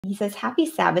He says, Happy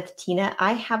Sabbath, Tina.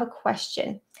 I have a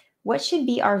question. What should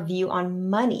be our view on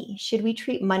money? Should we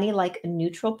treat money like a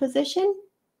neutral position?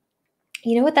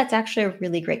 You know what? That's actually a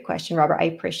really great question, Robert. I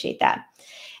appreciate that.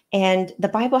 And the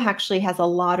Bible actually has a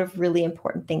lot of really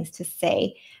important things to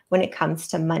say when it comes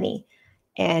to money.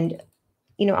 And,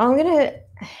 what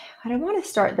I want to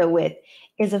start though with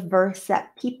is a verse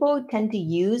that people tend to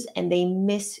use and they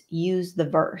misuse the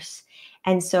verse.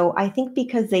 And so I think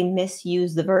because they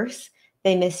misuse the verse,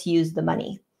 they misuse the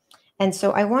money. And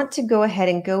so I want to go ahead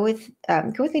and go with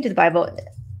me to the Bible.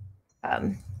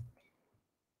 Um,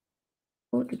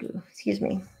 excuse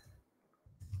me.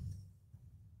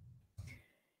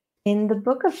 In the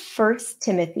book of First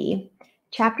Timothy,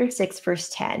 chapter 6, verse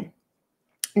 10.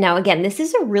 Now, again, this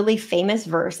is a really famous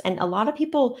verse, and a lot of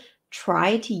people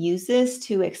try to use this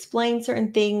to explain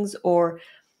certain things, or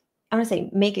I want to say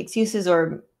make excuses,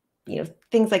 or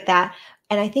things like that.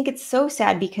 And I think it's so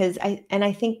sad because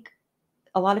I think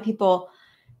a lot of people,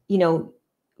 you know,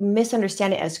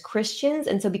 misunderstand it as Christians,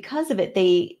 and so because of it,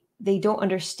 they don't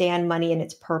understand money and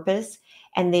its purpose,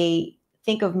 and they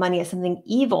think of money as something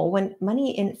evil when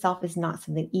money in itself is not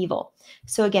something evil.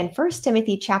 So again, First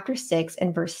Timothy chapter 6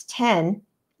 and verse 10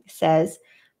 says,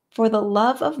 "For the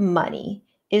love of money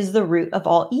is the root of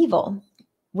all evil,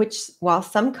 which while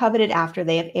some coveted after,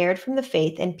 they have erred from the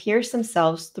faith and pierced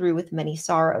themselves through with many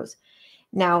sorrows."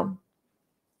 Now,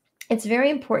 it's very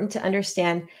important to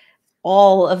understand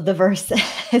all of the verse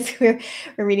as we're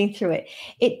reading through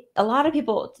it. A lot of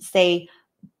people say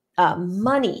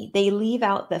money. They leave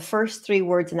out the first three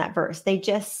words in that verse. They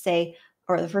just say,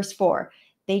 or the first four.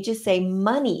 They just say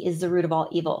money is the root of all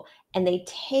evil, and they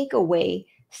take away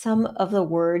some of the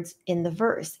words in the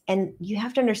verse. And you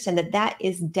have to understand that that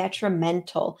is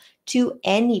detrimental to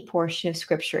any portion of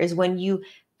Scripture. Is when you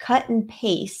cut and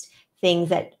paste things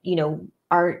that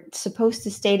are supposed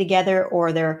to stay together,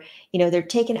 or they're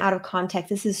taken out of context.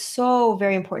 This is so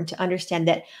very important to understand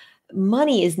that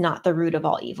money is not the root of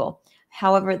all evil.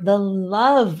 However, the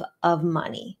love of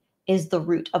money is the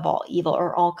root of all evil,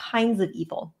 or all kinds of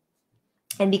evil.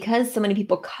 And because so many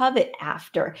people covet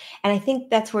after, and I think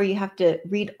that's where you have to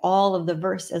read all of the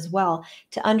verse as well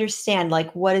to understand,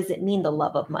 like, what does it mean, the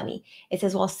love of money? It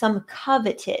says, well, some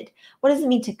coveted. What does it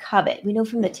mean to covet? We know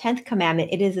from the 10th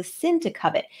commandment, it is a sin to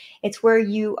covet. It's where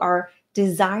you are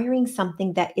desiring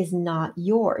something that is not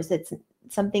yours. It's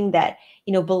something that,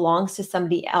 belongs to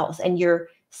somebody else, and you're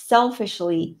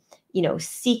selfishly,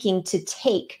 seeking to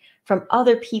take from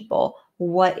other people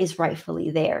what is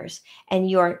rightfully theirs. And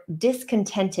you're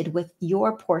discontented with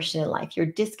your portion in life. You're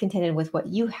discontented with what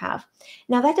you have.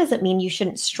 Now, that doesn't mean you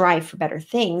shouldn't strive for better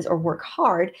things or work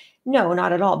hard. No,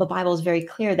 not at all. The Bible is very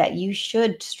clear that you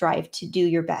should strive to do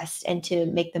your best and to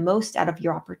make the most out of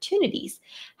your opportunities.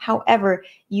 However,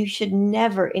 you should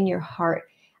never in your heart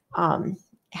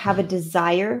have a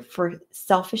desire for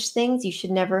selfish things. You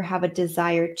should never have a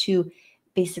desire to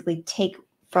basically take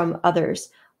from others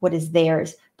what is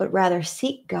theirs, but rather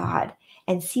seek God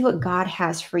and see what God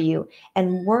has for you,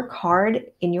 and work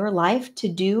hard in your life to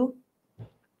do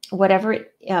whatever,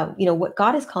 what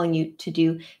God is calling you to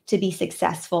do, to be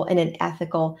successful in an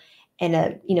ethical and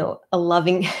a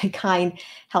loving, kind,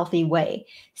 healthy way.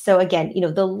 So again,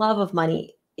 the love of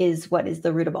money is what is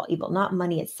the root of all evil, not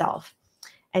money itself.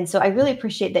 And so I really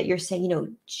appreciate that you're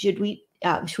saying, should we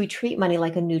treat money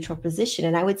like a neutral position?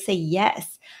 And I would say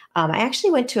yes. I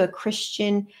actually went to a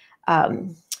Christian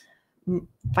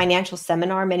financial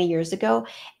seminar many years ago,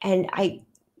 and I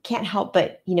can't help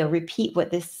but repeat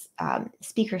what this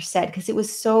speaker said, because it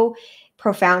was so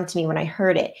profound to me when I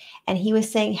heard it. And he was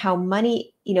saying how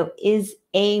money is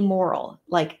amoral.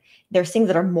 Like, there's things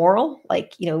that are moral,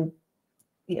 like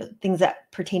things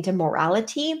that pertain to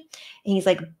morality. And he's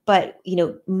like, but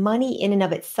money in and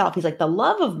of itself, he's like, the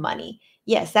love of money,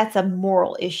 yes, that's a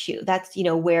moral issue. That's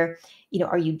where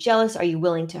are you jealous? Are you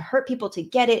willing to hurt people to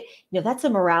get it? That's a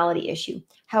morality issue.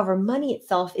 However, money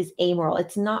itself is amoral.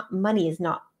 Money is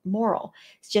not moral.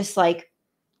 It's just like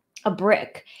a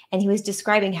brick. And he was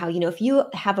describing how if you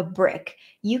have a brick,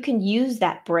 you can use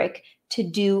that brick to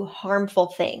do harmful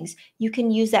things. You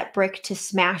can use that brick to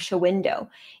smash a window.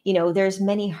 There's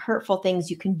many hurtful things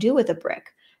you can do with a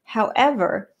brick.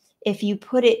 However, if you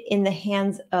put it in the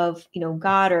hands of,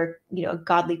 God, or, a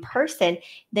godly person,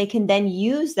 they can then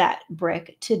use that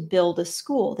brick to build a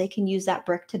school. They can use that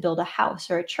brick to build a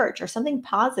house or a church or something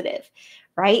positive,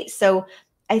 right? So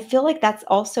I feel like that's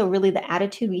also really the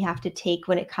attitude we have to take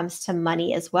when it comes to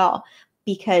money as well.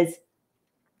 Because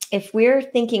if we're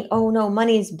thinking, oh no,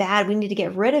 money is bad, we need to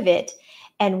get rid of it,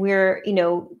 and we're,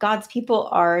 God's people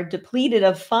are depleted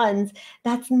of funds,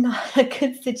 that's not a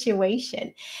good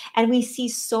situation. And we see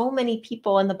so many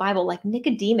people in the Bible, like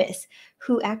Nicodemus,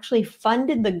 who actually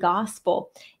funded the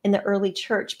gospel in the early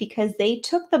church because they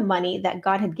took the money that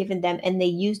God had given them and they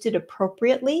used it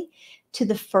appropriately to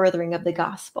the furthering of the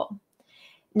gospel.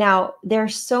 Now, there are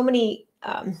so many,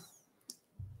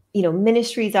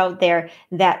 ministries out there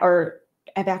that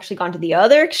have actually gone to the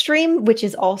other extreme, which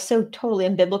is also totally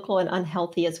unbiblical and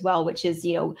unhealthy as well, which is,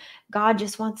 God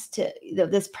just wants to,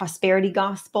 this prosperity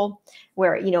gospel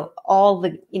where, all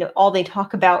they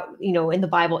talk about, in the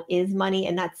Bible is money.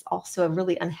 And that's also a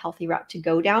really unhealthy route to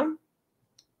go down.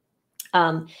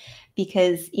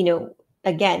 Because,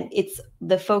 again,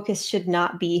 the focus should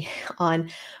not be on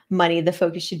money. The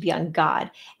focus should be on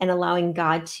God and allowing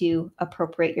God to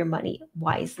appropriate your money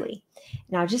wisely.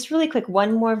 Now, just really quick,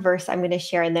 one more verse I'm going to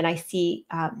share, and then I see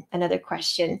another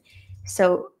question.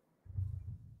 So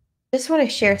just want to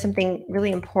share something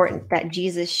really important that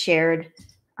Jesus shared,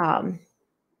 where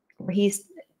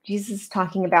Jesus is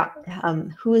talking about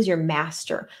who is your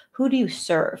master? Who do you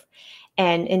serve?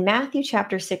 And in Matthew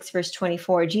chapter 6, verse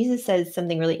 24, Jesus says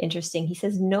something really interesting. He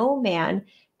says, no man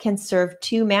can serve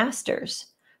two masters,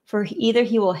 for either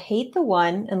he will hate the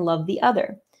one and love the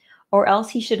other, or else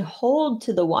he should hold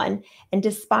to the one and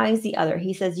despise the other.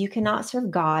 He says, you cannot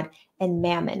serve God and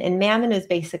mammon. And mammon is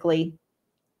basically,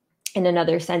 in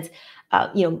another sense,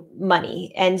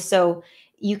 money. And so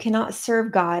you cannot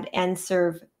serve God and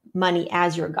serve money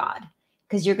as your God,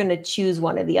 because you're going to choose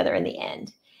one or the other in the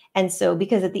end. And so,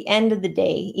 because at the end of the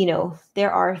day,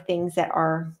 there are things that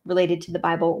are related to the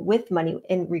Bible with money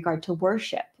in regard to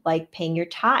worship, like paying your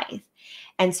tithe.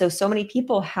 And so many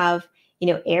people have,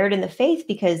 erred in the faith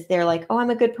because they're like, oh, I'm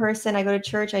a good person. I go to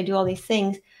church. I do all these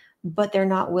things, but they're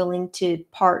not willing to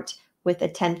part with a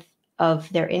tenth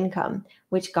of their income,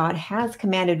 which God has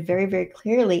commanded very, very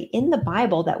clearly in the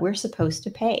Bible that we're supposed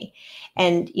to pay.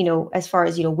 And, as far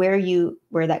as,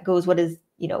 where that goes, what is,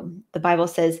 the Bible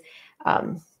says,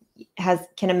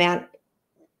 can a man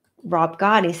rob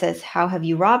God? He says, how have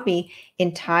you robbed me?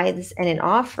 In tithes and in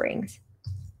offerings.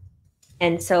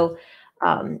 And so,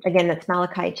 again, that's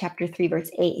Malachi chapter 3, verse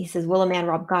 8. He says, will a man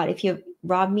rob God? If you have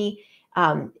robbed me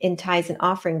in tithes and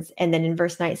offerings. And then in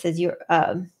verse 9, it says,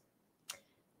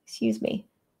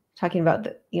 talking about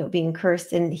being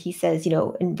cursed. And he says,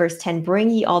 in verse 10, bring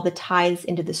ye all the tithes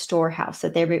into the storehouse,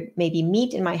 that there may be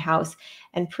meat in my house,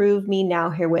 and prove me now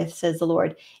herewith, says the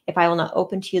Lord, if I will not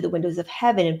open to you the windows of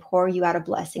heaven and pour you out a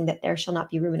blessing, that there shall not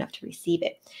be room enough to receive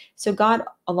it. So God,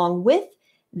 along with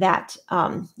that,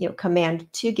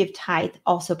 command to give tithe,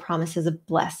 also promises a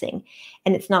blessing.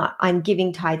 And it's not, I'm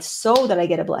giving tithe so that I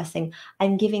get a blessing.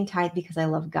 I'm giving tithe because I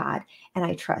love God and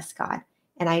I trust God.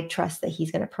 And I trust that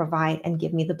he's going to provide and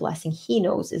give me the blessing he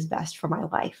knows is best for my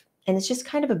life. And it's just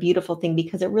kind of a beautiful thing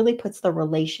because it really puts the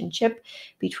relationship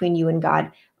between you and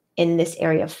God in this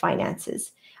area of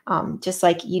finances. Just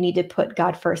like you need to put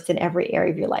God first in every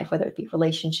area of your life, whether it be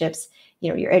relationships,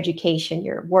 your education,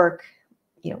 your work,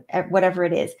 whatever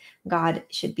it is, God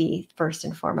should be first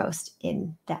and foremost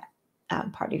in that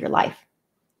part of your life.